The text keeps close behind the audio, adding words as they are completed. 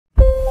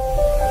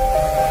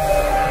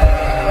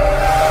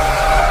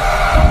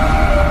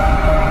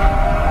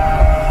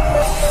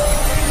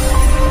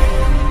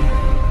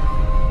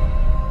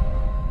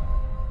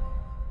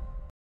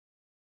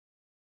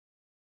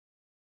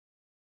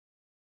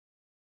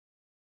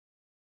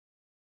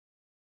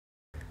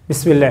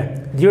Bismillah.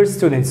 Dear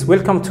students,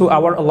 welcome to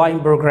our online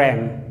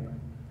program.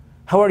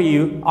 How are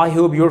you? I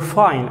hope you're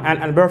fine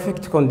and in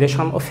perfect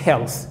condition of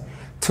health.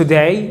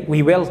 Today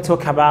we will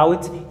talk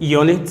about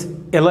Unit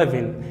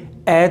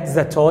 11 at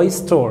the toy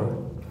store.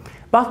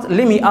 But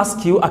let me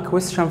ask you a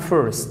question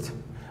first.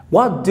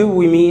 What do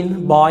we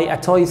mean by a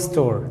toy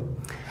store?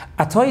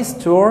 A toy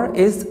store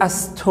is a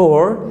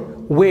store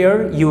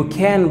where you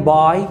can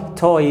buy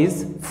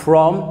toys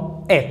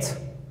from it.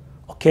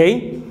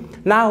 Okay?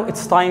 Now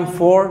it's time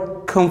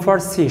for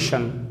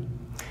conversation.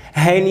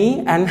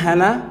 Hani and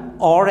Hannah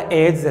are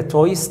at the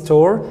toy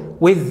store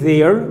with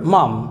their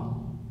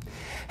mom.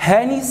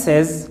 Hani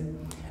says,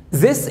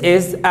 "This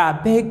is a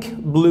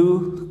big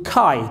blue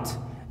kite.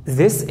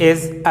 This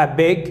is a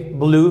big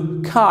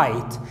blue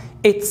kite.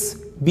 It's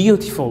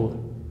beautiful."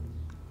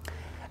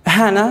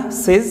 Hannah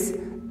says,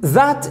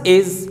 "That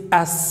is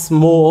a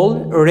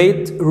small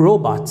red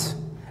robot.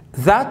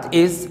 That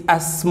is a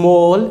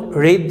small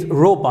red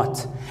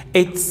robot.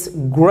 It's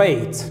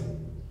great."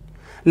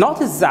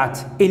 Notice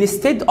that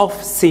instead of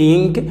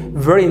saying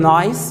very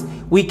nice,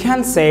 we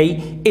can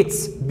say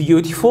it's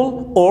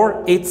beautiful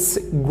or it's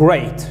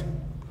great.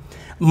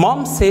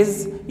 Mom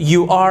says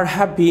you are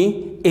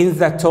happy in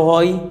the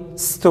toy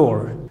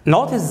store.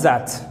 Notice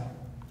that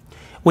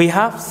we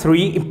have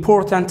three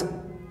important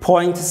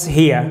points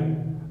here.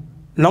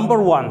 Number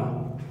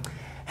one,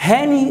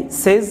 Hani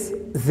says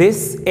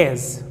this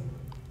is,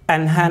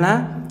 and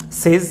Hannah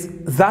says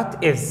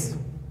that is.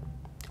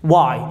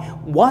 Why?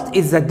 What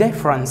is the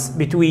difference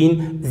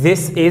between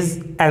this is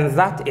and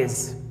that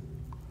is?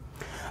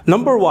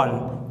 Number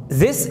one,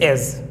 this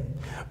is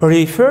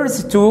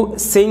refers to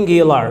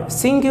singular.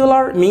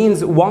 Singular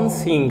means one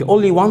thing,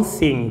 only one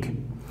thing,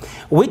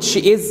 which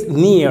is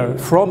near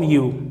from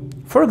you.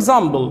 For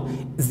example,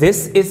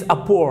 this is a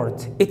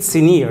port, it's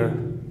near.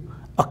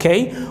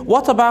 Okay?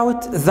 What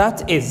about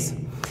that is?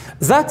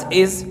 That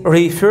is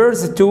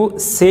refers to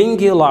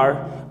singular,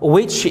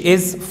 which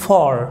is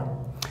far.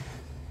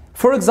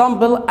 For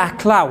example, a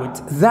cloud.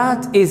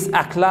 That is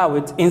a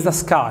cloud in the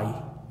sky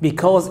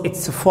because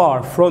it's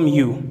far from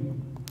you.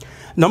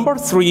 Number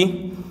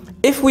three,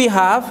 if we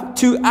have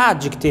two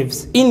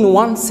adjectives in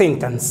one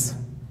sentence,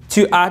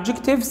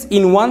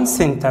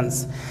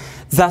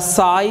 the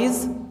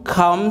size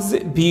comes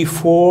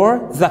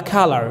before the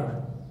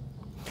color.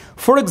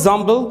 For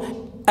example,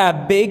 a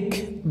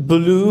big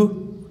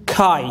blue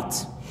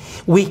kite.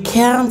 We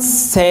can't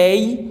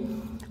say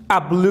a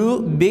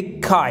blue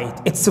big kite.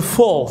 It's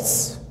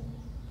false.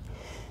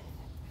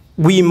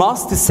 We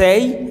must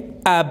say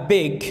a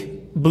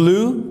big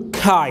blue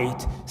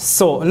kite.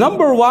 So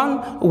number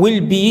one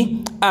will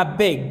be a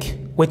big,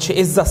 which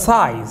is the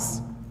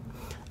size.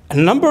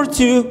 And number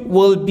two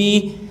will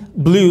be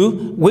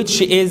blue,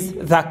 which is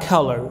the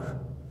color.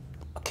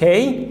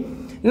 Okay?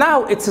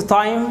 Now it's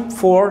time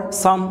for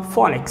some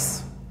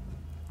phonics.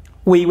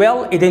 We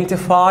will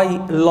identify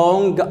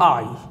long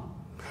I.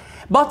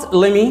 But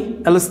let me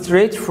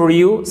illustrate for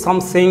you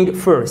something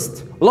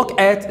first. Look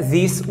at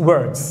these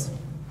words.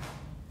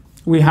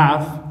 We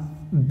have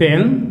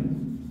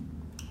bin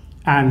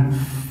and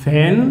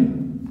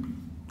fin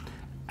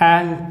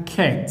and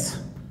kit.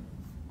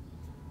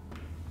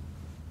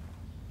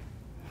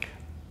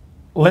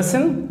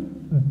 Listen,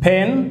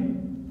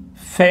 bin,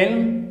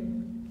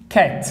 fin,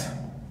 kit.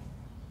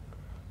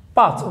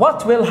 But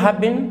what will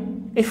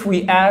happen if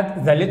we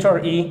add the letter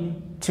E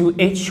to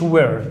each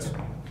word?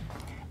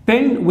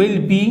 Bin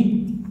will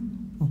be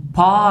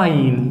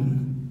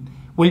buying,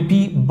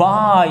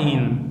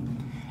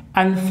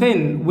 and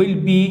fin will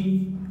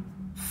be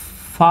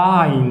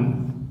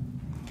fine,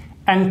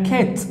 and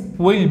kit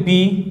will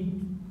be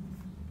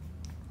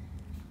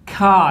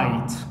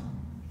kite.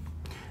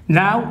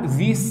 Now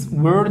these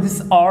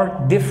words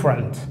are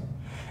different.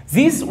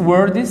 These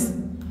words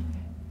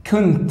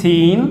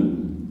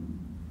contain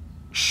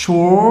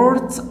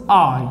short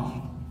I,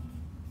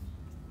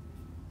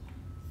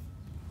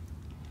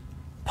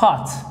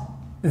 but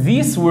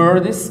these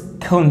words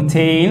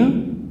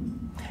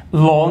contain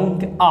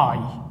long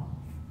I.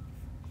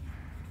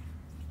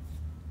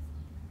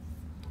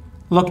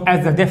 Look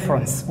at the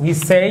difference. We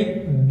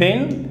say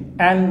bin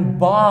and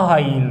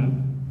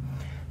bine,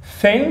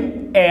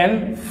 fin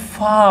and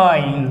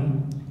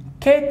fine,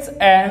 kit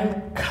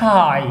and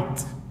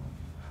kite.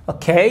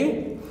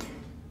 Okay?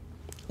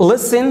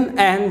 Listen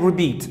and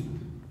repeat.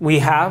 We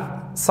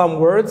have some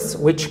words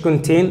which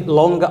contain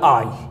long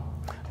I.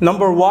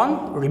 Number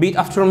one, repeat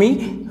after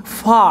me,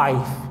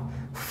 five.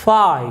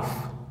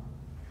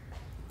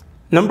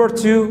 Number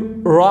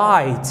two,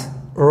 right.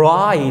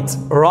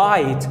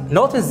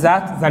 Notice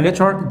that the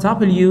letter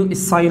W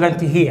is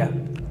silent here.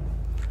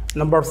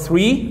 Number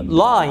three,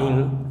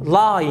 line.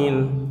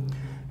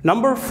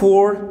 Number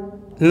four,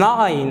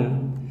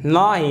 nine.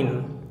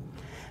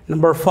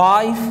 Number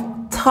five,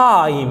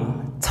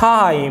 time.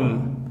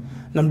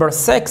 Number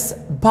six,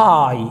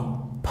 pie.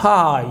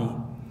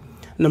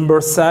 Number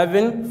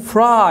seven,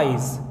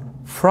 fries.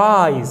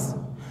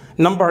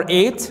 Number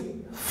eight,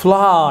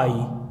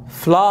 fly.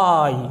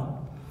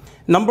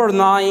 Number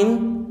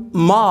nine,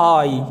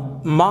 my.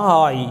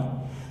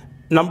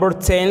 Number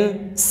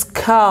 10,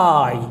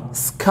 sky,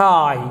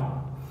 sky.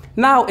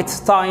 Now it's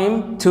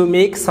time to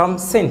make some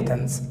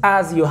sentence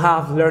as you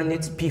have learned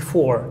it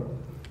before.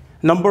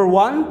 Number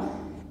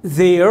 1,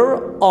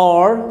 there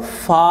are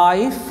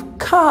 5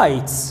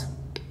 kites.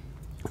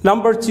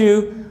 Number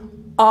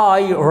 2,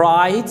 I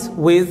write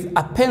with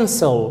a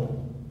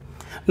pencil.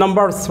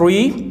 Number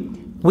 3,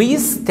 we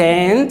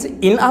stand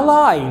in a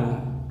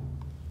line.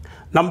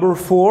 Number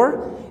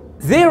 4,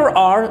 there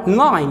are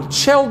 9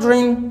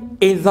 children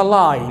in the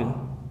line.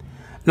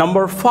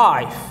 Number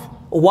 5,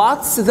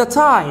 what's the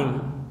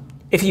time?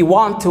 If you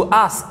want to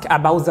ask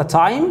about the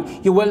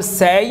time, you will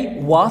say,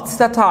 what's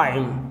the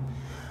time?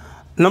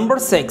 Number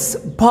 6,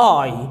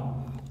 pie.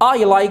 I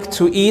like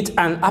to eat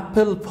an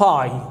apple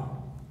pie.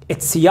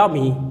 It's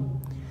yummy.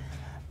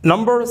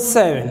 Number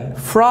 7,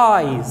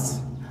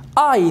 fries.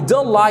 I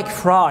don't like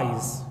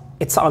fries.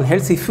 It's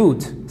unhealthy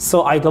food,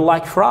 so I don't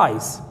like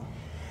fries.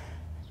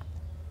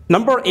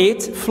 Number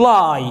 8,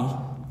 fly.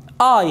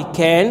 I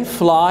can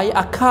fly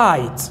a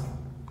kite.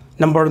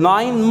 Number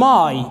 9,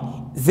 my.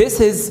 This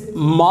is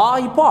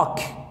my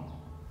book.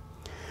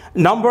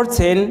 Number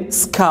 10,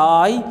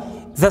 sky.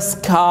 The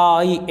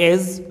sky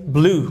is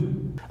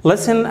blue.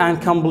 Listen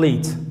and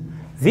complete.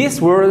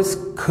 These words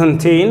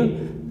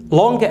contain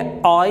long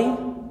I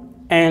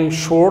and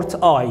short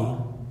I.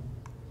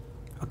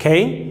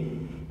 Okay?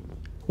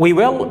 We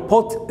will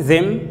put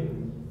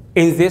them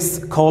in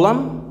this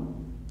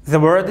column, the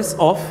words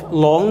of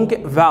long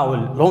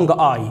vowel, long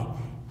I.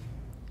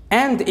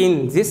 And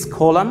in this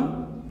column,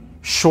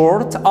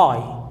 short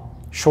I.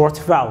 Short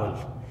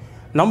vowel.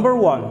 Number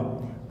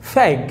 1,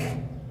 fig,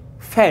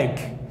 fig.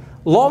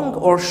 Long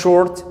or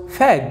short?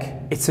 Fig.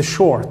 It's a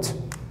short.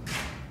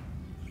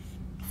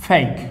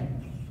 Fig.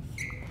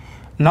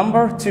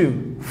 Number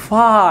 2,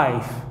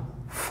 5,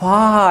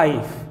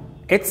 5.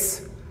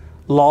 It's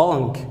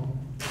long.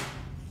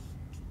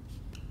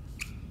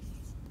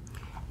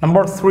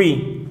 Number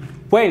 3,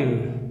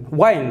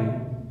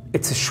 when.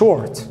 It's a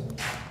short.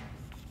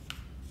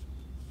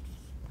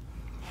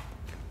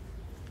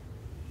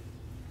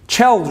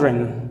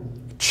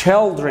 Children,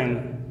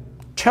 children,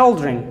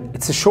 children,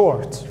 it's a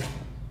short.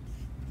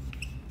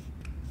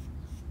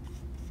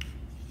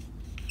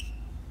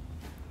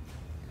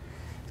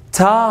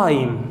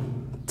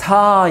 Time,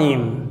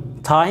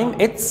 time, time,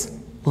 it's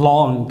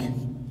long.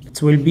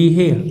 It will be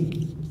here.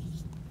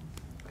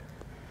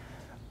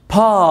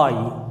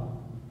 Pie,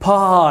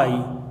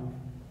 pie,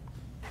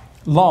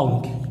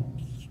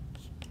 long.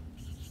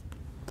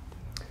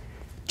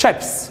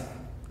 Chips,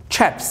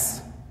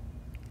 chips,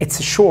 it's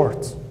a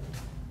short.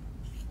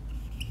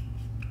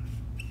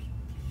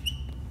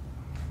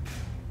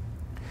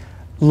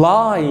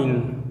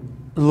 Line,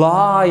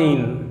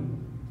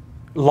 line,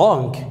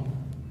 long.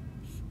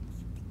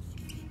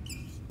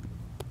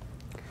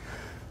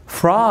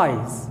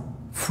 Fries,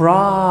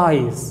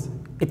 fries,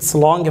 it's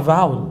long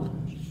vowel.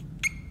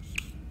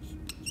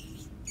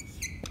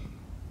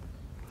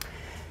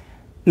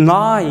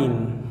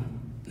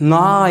 Nine,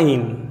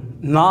 nine,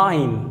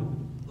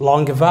 nine,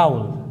 long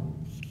vowel.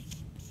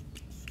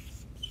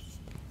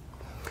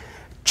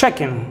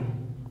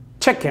 Chicken,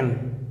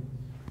 chicken,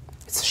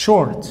 it's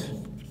short.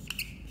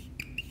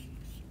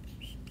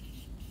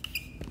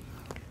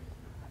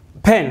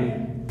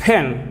 Pen,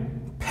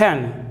 pen,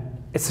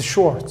 pen, it's a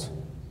short.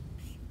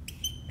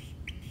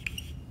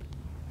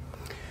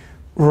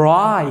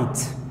 Right,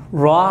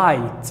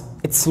 right,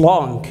 it's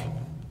long.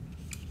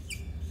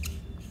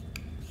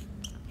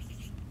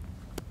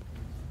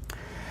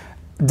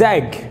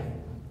 Dag,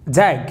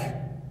 dag,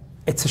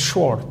 it's a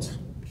short.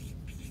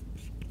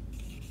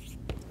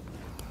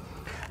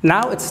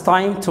 Now it's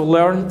time to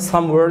learn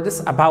some words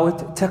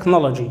about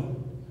technology.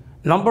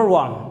 Number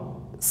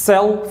 1,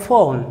 cell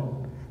phone.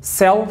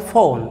 Cell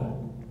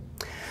phone.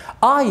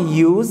 I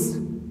use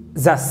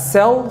the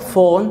cell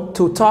phone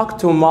to talk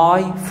to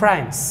my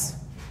friends.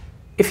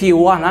 If you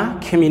wanna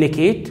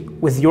communicate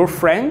with your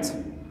friend,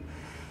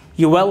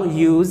 you will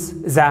use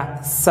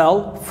the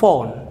cell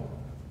phone.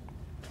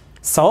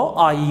 So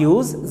I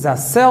use the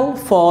cell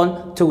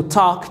phone to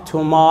talk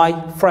to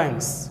my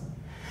friends.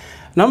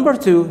 Number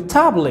 2,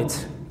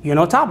 tablet. You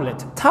know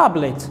tablet?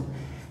 Tablet.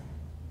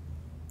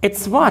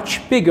 It's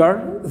much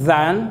bigger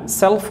than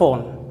cell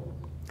phone.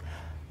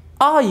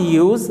 I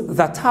use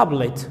the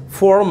tablet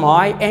for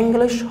my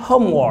English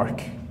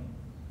homework.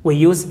 We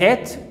use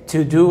it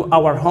to do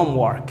our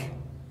homework.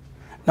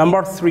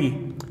 Number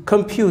 3,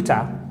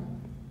 computer.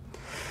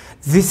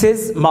 This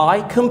is my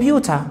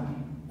computer.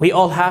 We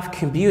all have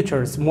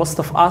computers. Most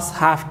of us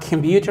have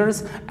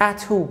computers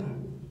at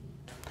home.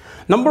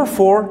 Number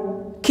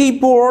 4,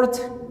 keyboard.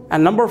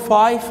 And number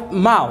 5,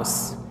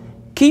 mouse.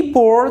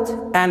 Keyboard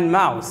and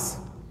mouse.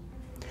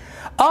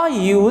 I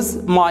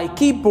use my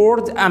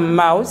keyboard and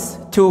mouse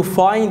to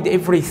find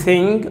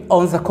everything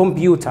on the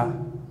computer.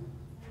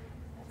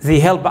 They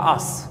help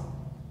us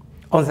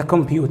on the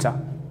computer.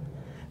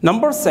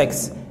 Number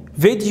 6,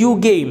 video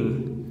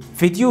game.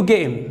 Video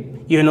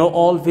game. You know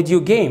all video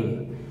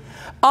game.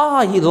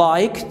 I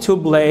like to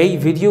play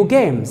video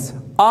games.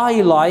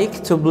 I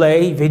like to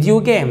play video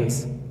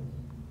games.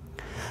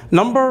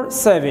 Number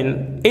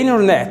 7,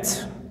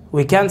 internet.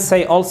 We can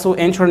say also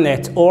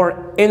internet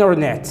or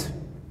internet.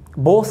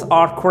 Both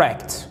are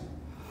correct.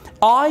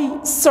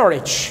 I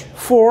search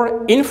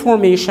for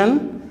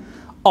information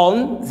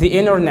on the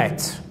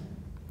internet.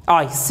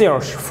 I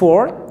search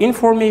for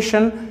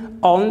information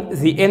on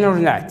the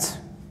internet.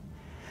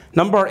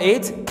 Number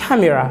 8,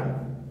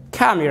 camera.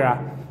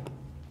 Camera.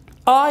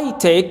 I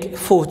take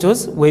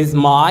photos with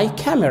my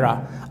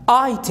camera.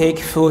 I take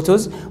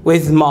photos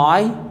with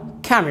my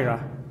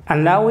camera.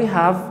 And now we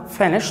have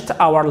finished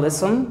our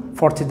lesson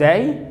for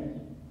today.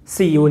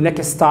 See you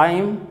next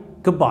time.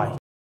 Goodbye.